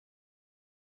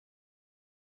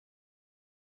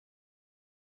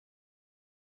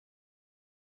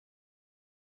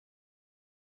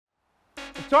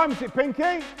What time is it,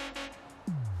 Pinky?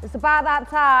 It's about that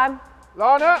time.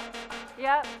 Lana?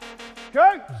 Yep.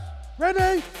 Coots?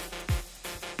 Ready?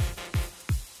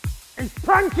 It's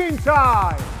pranking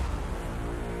time!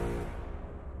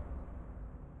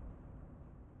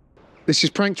 This is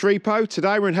Pranked Repo.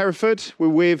 Today we're in Hereford. We're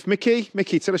with Mickey.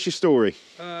 Mickey, tell us your story.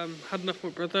 Had enough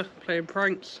with my brother playing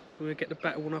pranks. We're going to get the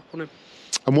better one up on him.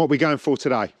 And what are we going for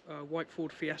today? White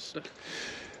Ford Fiesta.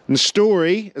 And the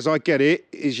story, as I get it,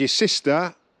 is your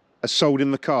sister has sold him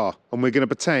the car and we're going to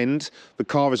pretend the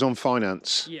car is on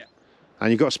finance. Yeah.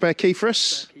 And you got a spare key for us?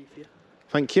 Spare key for you.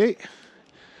 Thank you.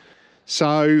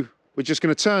 So we're just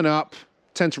going to turn up,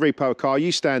 tend to repo a car,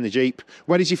 you stay in the Jeep.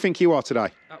 Where did you think you are today?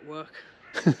 At work.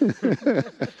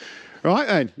 Right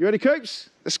then, you ready,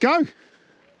 Coops? Let's go.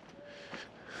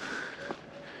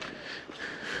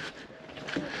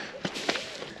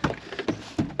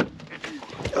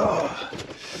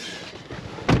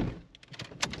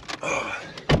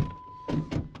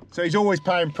 So he's always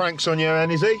playing pranks on you,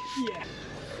 then, is he? Yeah.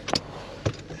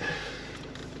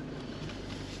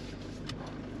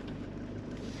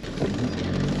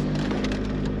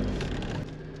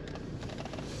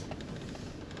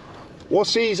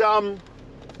 What's his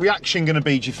reaction going to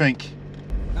be, do you think?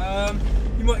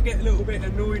 You might get a little bit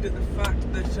annoyed at the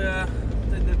fact that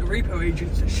the repo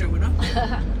agents are showing up.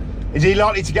 Is he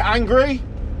likely to get angry?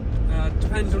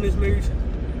 Depends on his mood.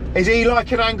 Is he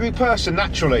like an angry person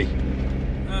naturally?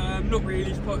 Not really,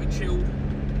 he's quite a chilled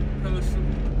person.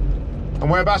 And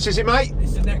whereabouts is it, mate?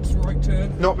 It's the next right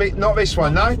turn. Not this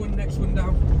one, no? This one, next one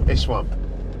down. This one.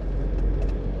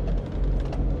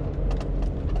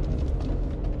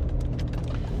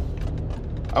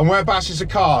 And whereabouts is the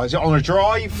car? Is it on a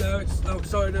drive? No, it's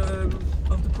outside of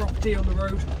the property on the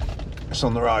road. It's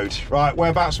on the road. Right,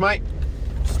 whereabouts, mate?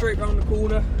 Straight round the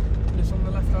corner, and it's on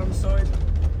the left-hand side.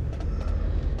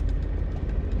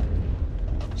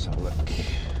 Let's have a look.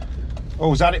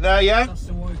 Oh, is that it there, yeah? That's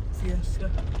the white Fiesta.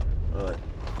 Right.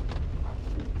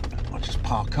 I'll just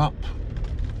park up.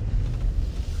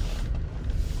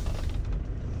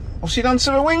 What's he done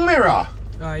to the wing mirror?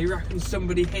 He reckons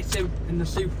somebody hit him in the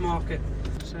supermarket.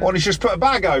 So... What, he's just put a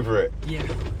bag over it? Yeah.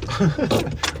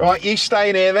 Right, you stay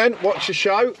in here then, watch the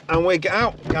show, and we get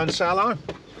out, go and say hello.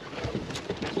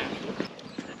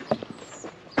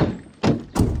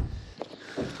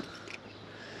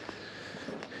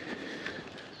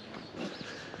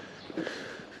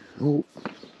 Oh,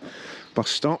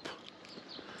 bus stop.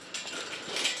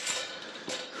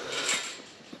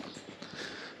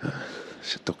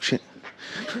 It's a dog shit.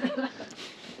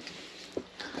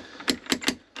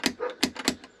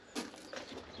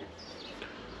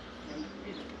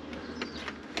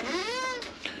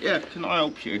 Yeah, can I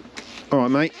help you? All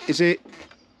right, mate. Is it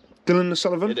Dylan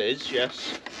Sullivan? It is,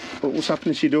 yes. What's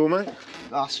happening to your door, mate?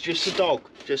 That's just a dog,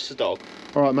 just a dog.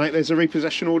 All right, mate. There's a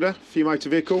repossession order for your motor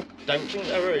vehicle. Don't think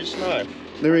there is, no.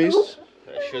 There is.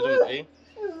 There shouldn't be.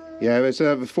 Yeah, there's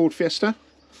the Ford Fiesta.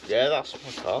 Yeah, that's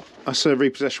my car. That's a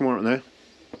repossession warrant there.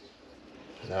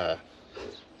 No,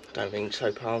 don't think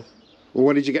so, pal. Well,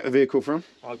 where did you get the vehicle from?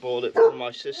 I bought it from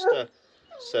my sister,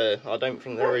 so I don't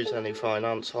think there is any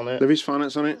finance on it. There is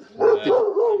finance on it. No, I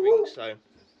don't think so. Is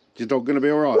your dog going to be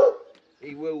all right?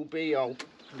 He will be, I'll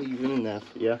leave him in there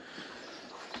for you.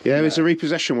 Yeah, there's a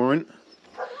repossession warrant.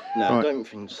 No, Right. I don't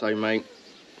think so, mate.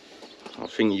 I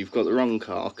think you've got the wrong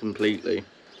car completely.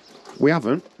 We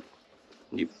haven't.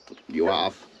 You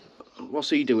have.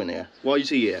 What's he doing here? Why is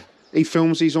he here? He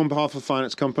films, he's on behalf of a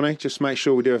finance company. Just to make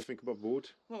sure we do everything above board.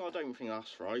 Well, I don't think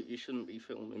that's right. You shouldn't be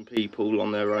filming people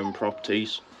on their own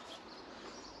properties.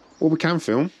 Well, we can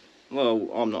film. Well,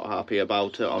 I'm not happy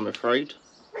about it, I'm afraid.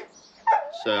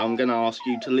 So I'm going to ask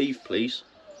you to leave, please.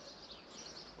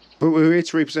 But we're here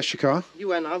to repossess your car.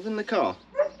 You ain't having the car.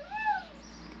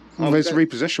 Well, there's a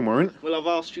repossession warrant. Well, I've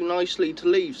asked you nicely to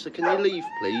leave, so can you leave,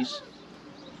 please?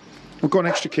 We've got an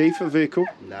extra key for the vehicle.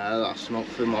 No, that's not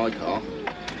for my car.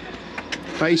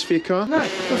 That is for your car? No. What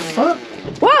the fuck?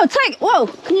 Whoa,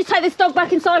 can you take this dog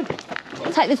back inside?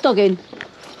 Take this dog in.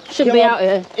 Shouldn't be out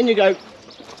here. In you go.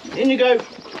 In you go.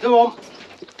 Go on.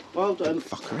 Well done.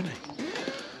 Fucker,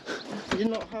 innit? You're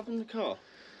not having the car?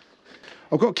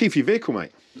 I've got a key for your vehicle,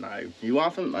 mate. No, you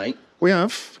haven't, mate. We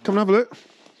have. Come and have a look.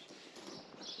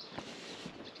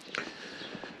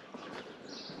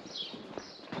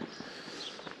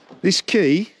 This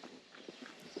key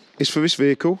is for this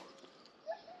vehicle.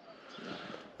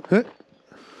 Huh?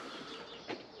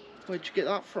 Where'd you get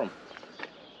that from?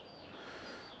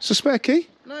 It's a spare key.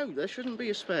 No, there shouldn't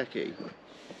be a spare key.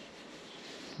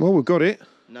 Well, we've got it.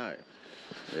 No.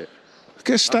 Look at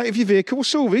the state of your vehicle.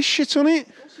 What's all this shit on it?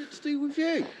 What's it to do with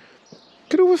you?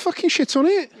 Look at all the fucking shit on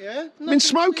it. Yeah. Been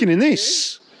smoking in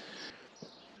this.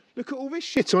 Look at all this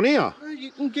shit on here. No,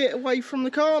 you can get away from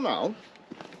the car now.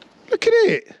 Look at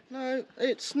it. No,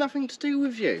 it's nothing to do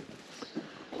with you.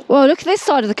 Well, look at this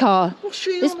side of the car. What's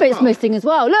she This on bit's about? missing as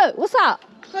well. Look, what's that?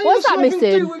 Hey, What's that it's nothing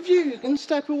to do missing? with you. You can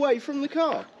step away from the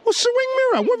car. What's the wing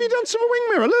mirror? What have you done to my wing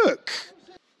mirror? Look.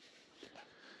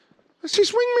 That's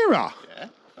his wing mirror. Yeah,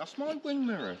 that's my wing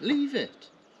mirror. Leave it.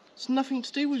 It's nothing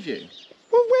to do with you.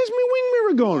 Well, where's my wing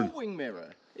mirror gone? Your wing mirror.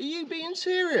 Are you being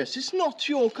serious? It's not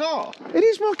your car. It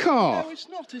is my car. No, it's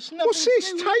not. It's nothing. What's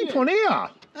this to do with tape you. on here?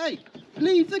 Hey,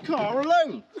 leave the car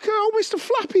alone. Look at old Mr.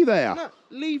 Flappy there. No,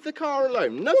 leave the car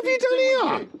alone. What have you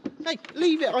done here? Hey,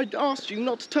 leave it. I asked you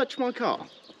not to touch my car.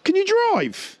 Can you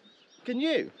drive? Can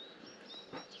you?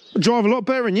 I drive a lot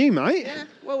better than you, mate. Yeah.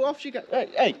 Well, off you go.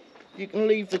 Hey, you can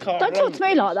leave the car Don't alone. talk to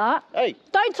me like that. Hey.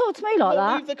 Don't talk to me like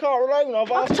Leave that. the car alone.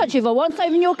 I've I asked can touch you if I want. It's not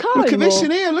even your car Look at anymore. this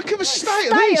in here. Look at the state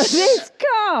of State this. of this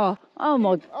car. Oh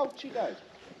my. Out you go.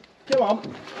 Come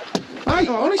on. Hey,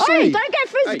 honestly. Hey, don't get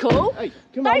physical. Hey,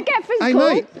 come on. Don't get Hey, physical.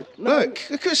 mate. Look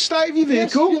at the state of your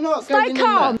vehicle. Yes, you're not Stay going in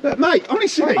calm. there. Look, mate,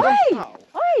 honestly.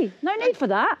 Oi, no need for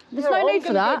that. There's no need for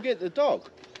I'm that. gonna go get the dog.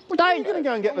 I'm Don't going to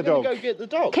go and get the I'm gonna dog. go get the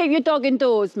dog. keep your dog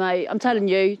indoors, mate. I'm telling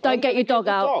you. Don't I'm get your gonna dog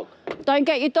out. the dog. Don't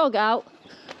get your dog out.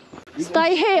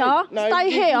 Stay here. No, Stay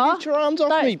you here. get your arms off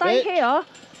Don't me, stay bitch. here. What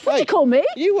do Hey, you call me?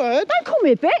 You heard? Don't call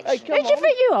me a bitch. Hey, Who come do you on.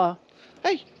 think you are?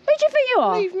 Hey, Who do you think you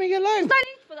are? leave me alone. There's no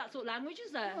need for that sort of language,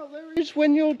 is there? Oh, there is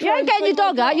when you're You trying ain't to getting your take my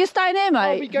dog out. car. You're staying here,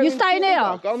 I'll be mate. going You're to staying get the here.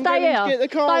 dog. I'm Stay going to here. get the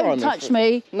car Don't on touch it.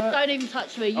 me. No. Don't even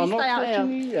touch me. You I'm stay not out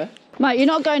touching here. you, yeah? Mate, you're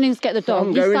not going in to get the dog. I'm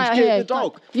you going stay to out get here. the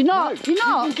dog. You're not. No, You're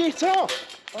not. You can get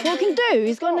off. What we can do?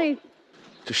 He's going to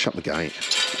Just shut the gate.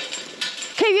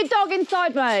 keep your dog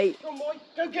inside, mate. Come on,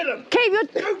 go get him. Keep your.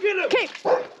 Go get him. Keep.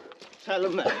 Tell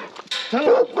him that.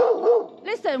 Tell him.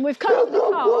 Listen, we've come to the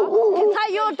car. You can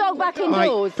take your dog back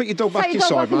indoors. put your dog back Take your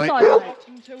dog inside, mate. mate.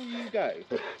 Until you go.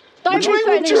 Don't What do you mean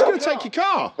be we're just threatening- going to take your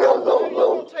car? No,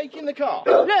 you're not taking the car.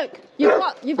 Look,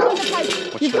 you've got the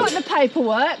paper. You've got the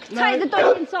paperwork. No. Take the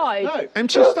dog inside. No,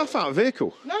 Empty your stuff out of the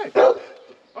vehicle. no.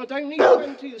 I don't need to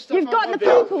empty the stuff You've out got my the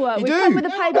vehicle. paperwork. You We've do. come with the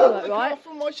No, I got paperwork, the right? car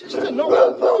from my sister, not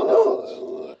from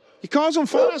finance. Your car's on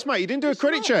finance, mate. You didn't do a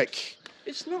credit not. check.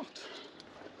 It's not.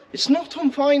 It's not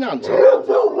on finance. I got it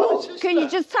from my sister. Can you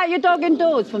just take your dog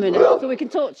indoors for a minute so we can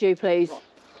talk to you, please?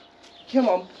 Come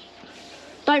on.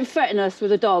 Don't threaten us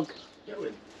with a dog. Go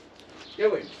in.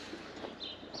 Go in. Do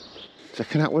you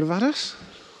reckon that would have had us?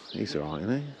 He's all right,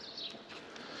 isn't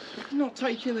he? I'm not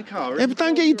taking the car. Yeah, but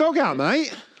don't get your dog out,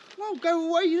 mate. Well, go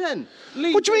away then.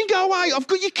 Leave What do you mean this- go away? I've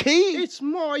got your key. It's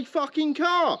my fucking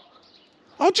car.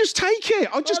 I'll just take it.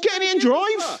 I'll just I get in don't it and give a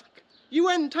drive. fuck. You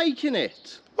ain't taking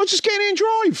it. I'll just get in it and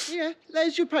drive. Yeah,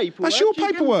 there's your paperwork. That's your You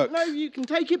can- paperwork. No, you can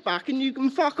take it back and you can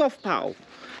fuck off, pal.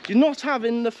 You're not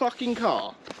having the fucking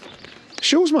car.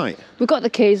 It's yours, mate. We've got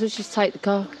the keys. Let's just take the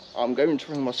car. I'm going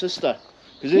to ring my sister.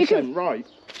 Because You this can- ain't right.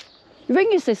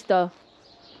 Ring your sister.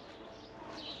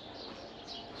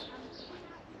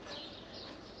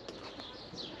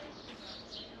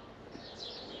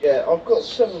 Yeah, I've got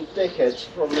some dickheads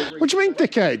from the... What do you mean,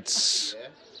 dickheads? Yeah,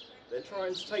 they're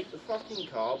trying to take the fucking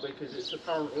car because it's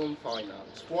apparently on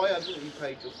finance. Why haven't you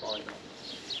paid your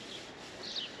finance?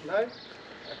 No?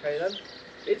 Okay then.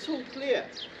 It's all clear.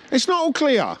 It's not all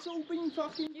clear. It's all been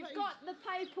fucking paid. You've got the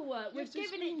paperwork. We've Yes,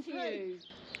 it's given it to been paid.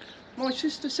 you. My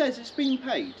sister says it's been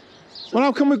paid. Well,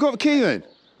 how come we've got the key then?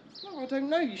 No, I don't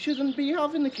know. You shouldn't be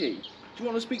having the key. Do you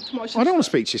want to speak to my sister? I don't want to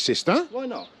speak to your sister. Why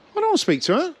not? I don't want to speak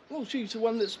to her. Well, she's the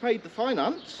one that's paid the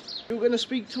finance. You're going to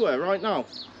speak to her right now.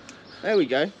 There we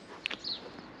go.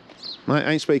 Mate,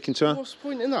 I ain't speaking to her. What's the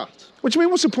point in that? What do you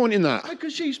mean, what's the point in that?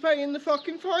 Because she's paying the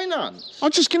fucking finance. I'll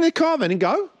just get in the car then and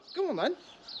go. Go on then.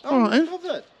 All right, then.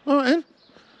 Covered. All right,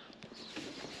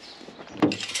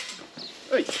 then.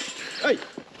 Hey, hey.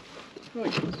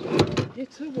 Right.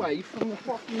 Get away from the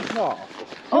fucking car.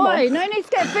 Oi, no need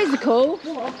to get physical.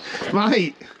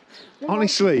 Mate,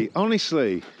 honestly.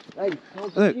 Hey,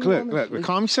 Look,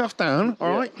 calm yourself down,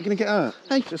 all right? You're going to get hurt.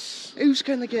 Hey, Just... who's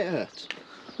going to get hurt?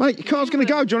 Mate, your car's going to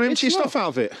go. Do you want to empty It's your stuff not. out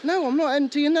of it? No, I'm not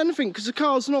emptying anything because the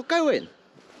car's not going.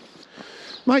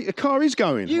 Mate, the car is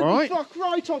going, You all can right? fuck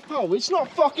right off, pal. It's not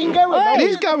fucking going. Oi, mate. It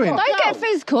is going. Don't get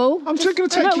physical. I'm just going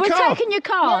to take Look, your we're car. taking your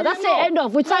car. No, That's it. you're not. End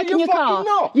of. We're No, taking you're your car. fucking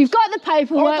not. You've got the I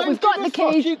paperwork. don't We've got give the a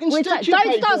fuck. keys. You can We're stick your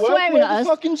don't start paperwork swearing where at the us.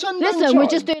 fucking sun don't Listen, we're shine.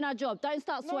 just doing our job. Don't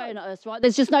start swearing at us, right?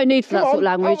 There's just no need for that sort of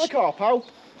language. Out the car, pal.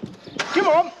 Come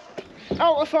on.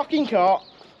 Out the fucking car.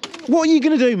 What are you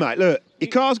going to do, mate? Look, your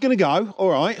car's going to go, all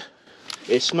right?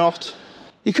 It's not.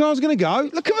 Your car's going to go.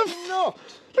 Look at Not.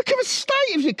 the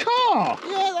state of your car.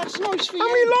 Yeah, that's nice for How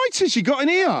you. many lights has you got in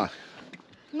here?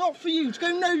 Not for you to go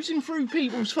nosing through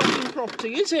people's fucking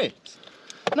property, is it?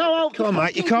 No, out Come on,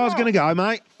 mate. Your car's going to go,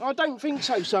 mate. I don't think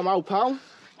so, somehow, pal.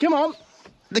 Come on.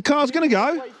 The car's going to go.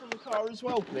 Away from the car as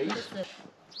well, please.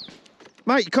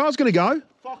 Mate, your car's going to go.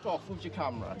 Fuck off with your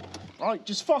camera. Right,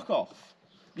 just fuck off.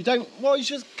 You don't... Why is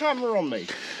your camera on me?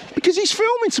 Because he's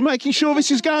filming to making sure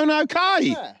this is going okay.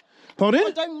 Yeah. Pardon?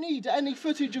 I don't need any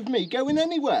footage of me going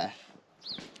anywhere.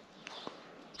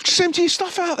 Just empty your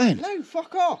stuff out then. No,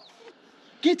 fuck off.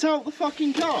 Get out the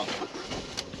fucking car.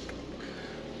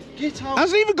 Get out.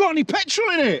 Hasn't even got any petrol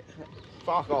in it.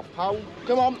 Fuck off, pal.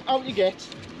 Come on, out you get.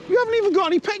 You haven't even got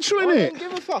any petrol in I it. don't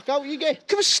give a fuck, out you get.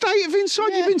 Look at the state of inside.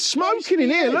 Yeah, You've been nice smoking for in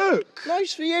here, you. look.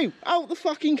 Nice for you. Out the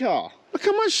fucking car. Look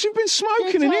how much you've been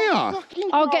smoking Get in out here. the fucking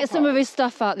I'll car, get some pal. of his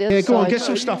stuff out the other Yeah, go on, side. get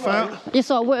some No, stuff you out. won't.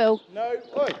 Yes, I will. No,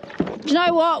 oi. Do you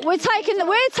know what? We're taking Go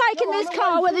this on,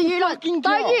 car away whether from you the like. fucking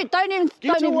Don't car. you? Don't even.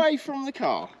 Get Don't even. away from the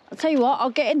car. I'll tell you what. I'll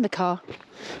get in the car.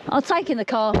 I'll take in the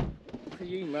car. For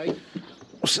you, mate.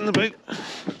 What's in the boot?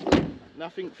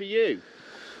 Nothing for you.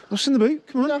 What's in the boot?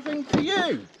 Come on. Nothing for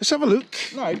you. Let's have a look.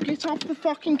 No, get off the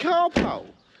fucking car, pal.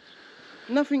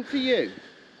 Nothing for you.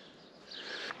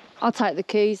 I'll take the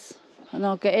keys and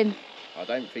I'll get in. I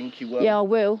don't think you will. Yeah, I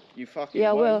will. You fucking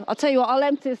Yeah, I will. won't. I'll tell you what. I'll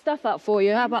empty the stuff out for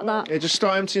you. How about that? Yeah, just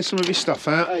start emptying some of your stuff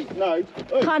out. Hey, no.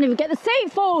 Oi, Can't even get the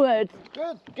seat forward.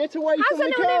 good. Get away How's from the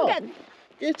anyone car. even get?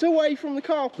 Get away from the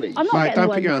car, please. I'm not Mate, getting don't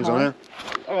away put your in hands the on car.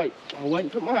 her. Alright, I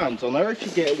won't put my hands on her if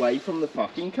you get away from the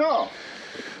fucking car.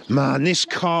 Man, this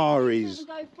car is...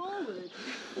 Go forward.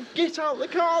 Get out the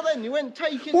car then, you ain't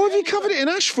taking What have you anywhere. covered it in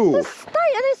ash for? The state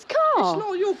of this car. It's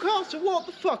not your car, so what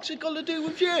the fuck's it got to do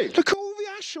with you? Look at all the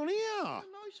ash on here.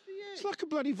 Nice for you. It's like a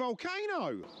bloody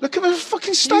volcano. Look at the fucking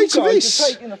You state of guys this.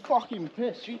 are taking a fucking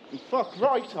piss. You can fuck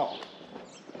right off.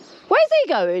 Where's he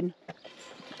going?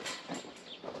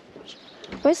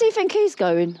 Where's he think he's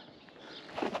going?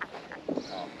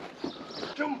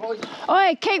 Jump, boy.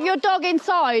 Oi, keep your dog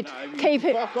inside. No, Keep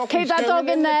it. fuck off, Keep he's that going dog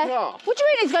in in the there. car. What do you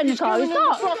mean he's going in the car? Going He's in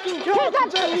not. the fucking Keep car. that,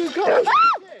 Tell you can't.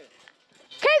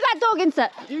 keep that dog inside.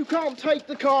 You can't take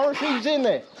the car if he's in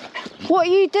it. What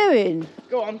are you doing?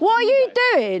 Go on. What are you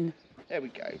doing? There we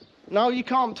go. No, you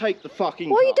can't take the fucking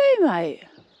What are you car. doing, mate?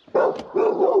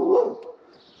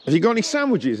 Have you got any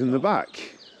sandwiches in the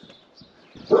back?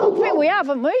 I think we have,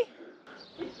 haven't we?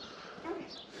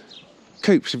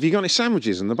 Coops, have you got any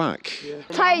sandwiches in the back?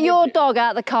 Take your dog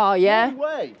out of the car, yeah? No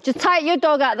way. Just take your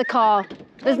dog out of the car.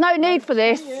 There's no need for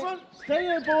this. Stay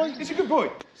here, boy. He's a good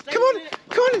boy. Come on,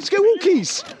 let's go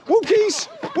walkies. Walkies,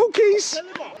 walkies,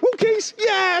 walkies.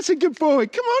 Yeah, that's a good boy.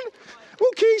 Come on,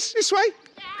 walkies, this way.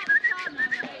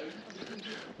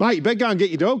 Mate, you better go and get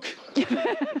your dog.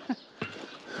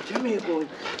 Come here, boy.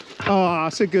 Oh,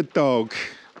 that's a good dog.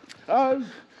 Oh.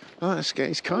 Oh, let's get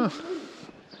his car.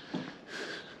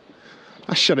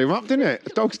 I shut him up, didn't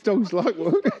it? Dog's like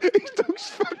what? His dog's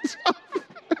fucked up.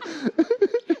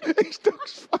 His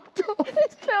dog's fucked up.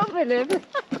 It's filming him.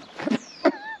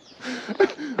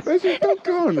 Where's your dog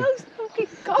gone? Dog's fucking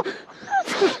gone.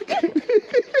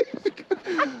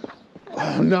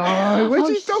 Oh no, where's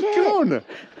his dog shit. gone?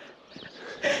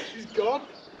 He's gone.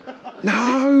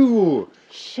 No.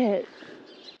 Shit.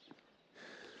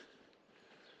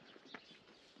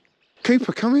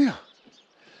 Cooper, come here.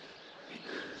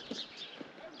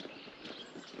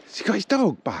 Has he got his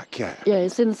dog back yet? Yeah,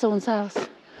 it's in someone's house.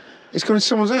 It's gone in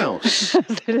someone's house.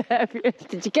 That's hilarious.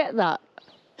 Did you get that?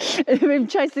 Him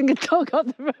chasing a dog up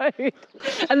the road.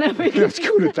 And then we We have to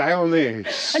call a day on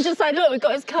this. and just say, look, we've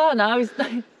got his car now.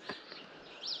 Because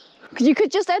you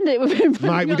could just end it with him.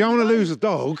 Mate, we don't want to lose a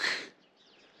dog.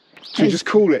 Should we just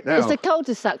call it now? It's a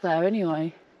cul-de-sac there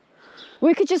anyway.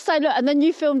 We could just say, look, and then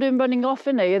you filmed him running off,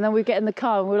 innit? And then we get in the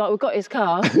car and we're like, we've got his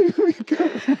car. We're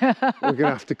going to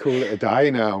have to call it a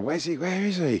day now. Where's he? Where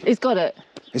is he? He's got it.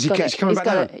 Is he Got he's it. coming He's back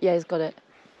got down? it. Yeah, he's got it.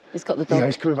 He's got the dog. Yeah,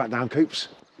 he's coming back down, Coops.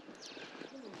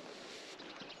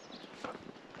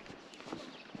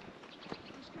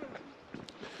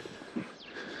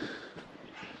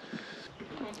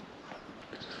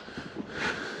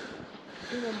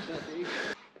 Come on, Daddy.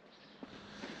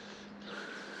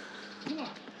 Come on.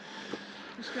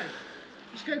 Let's go.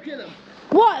 Let's go get him.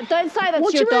 What? Don't say that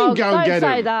What to do your you mean, dog. go and Don't get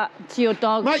say him? that to your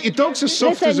dog. Mate, your dog's as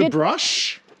soft Listen, as a you-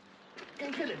 brush. Go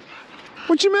get him.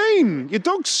 What do you mean? Your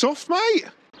dog's soft, mate.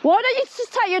 Why don't you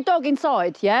just take your dog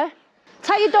inside, yeah?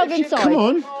 Take your dog inside. Come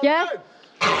on. Yeah?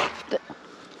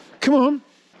 Come on.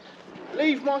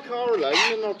 Leave my car alone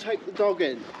and I'll take the dog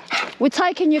in. We're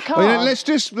taking your car. Well, yeah, let's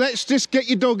just get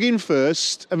your dog in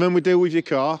first, and then we deal with your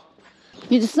car.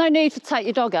 There's no need to take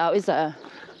your dog out, is there?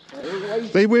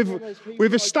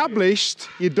 We've established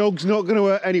your dog's not going to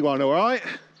hurt anyone, all right?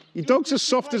 Your dog's as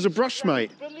soft as a brush,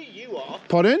 mate. Bully, you are.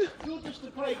 Pardon? You're just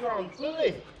a playground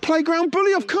bully. Playground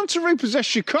bully, I've come to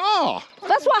repossess your car.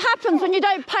 That's what happens when you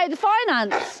don't pay the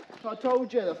finance. I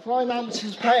told you, the finance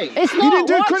is paid. It's not. You didn't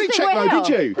do a Why credit do you check think though, we're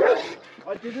did here? you?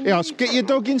 I didn't. Yeah, get your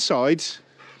dog inside.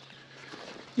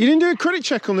 You didn't do a credit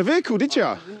check on the vehicle, did you?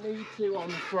 I didn't need to, I'm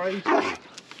afraid. Come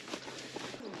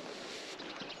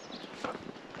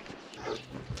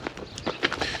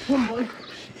on, boy.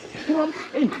 Come on,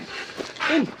 in.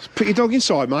 In. Put your dog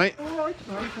inside, mate. All right,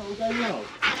 mate, I'll go now.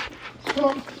 Come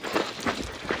on.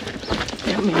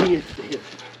 Get me here,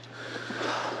 Steve.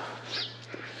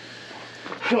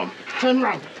 Come on, turn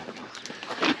round.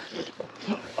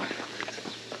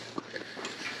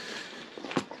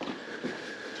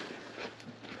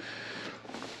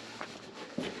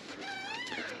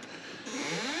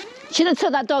 Shouldn't have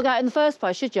took that dog out in the first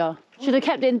place, should you? Should have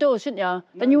kept it indoors, shouldn't you?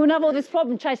 Then you wouldn't have all this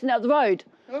problem chasing it up the road.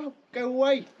 Oh, go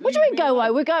away. What do you mean go away?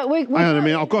 We go. We Hang on a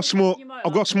minute, I've got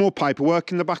some more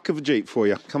paperwork in the back of the Jeep for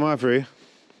you. Come over here.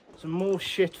 Some more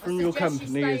shit from your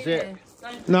company, is it?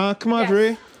 No, come over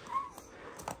here.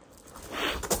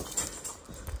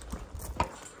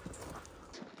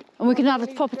 And we can have a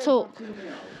proper talk.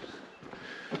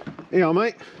 Here you are,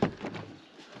 mate.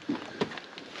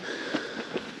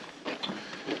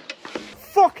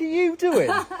 Fuck are you doing?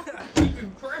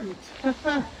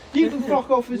 You can fuck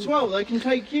off as well. They can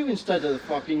take you instead of the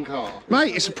fucking car.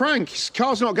 Mate, it's a prank. This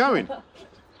car's not going.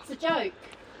 It's a joke.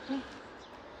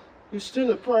 You're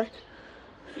still a prick.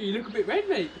 You look a bit red,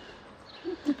 mate.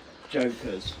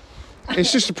 Jokers.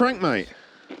 It's just a prank, mate.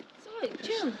 It's alright,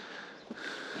 chill.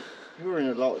 You're in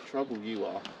a lot of trouble, you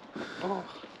are. Oh,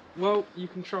 well, you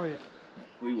can try it.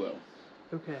 We will.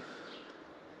 Okay.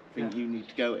 Think you need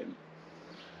to go in.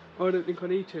 I don't think I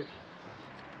need to.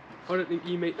 I don't think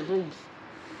you make the rules.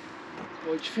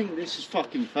 Why do you think this is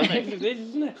fucking funny? It is,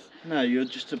 isn't it? No, you're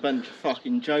just a bunch of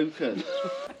fucking jokers.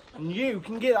 And you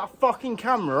can get that fucking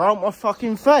camera out my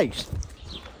fucking face.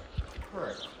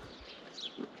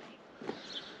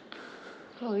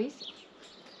 Oh, he's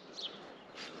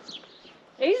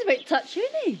a bit touchy,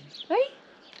 isn't he? Hey?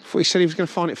 I thought he said he was going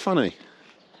to find it funny.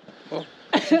 Oh,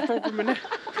 what's the problem in it?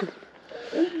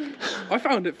 I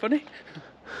found it funny.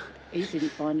 He didn't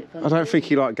find it funny. I don't think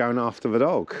he liked going after the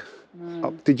dog. No.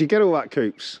 Oh, did you get all that,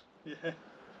 Coops? Yeah.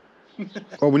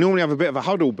 Well, we normally have a bit of a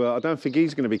huddle, but I don't think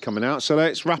he's going to be coming out. So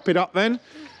let's wrap it up then.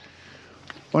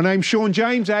 My name's Sean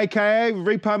James, aka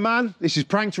Repo Man. This is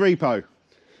Pranked Repo.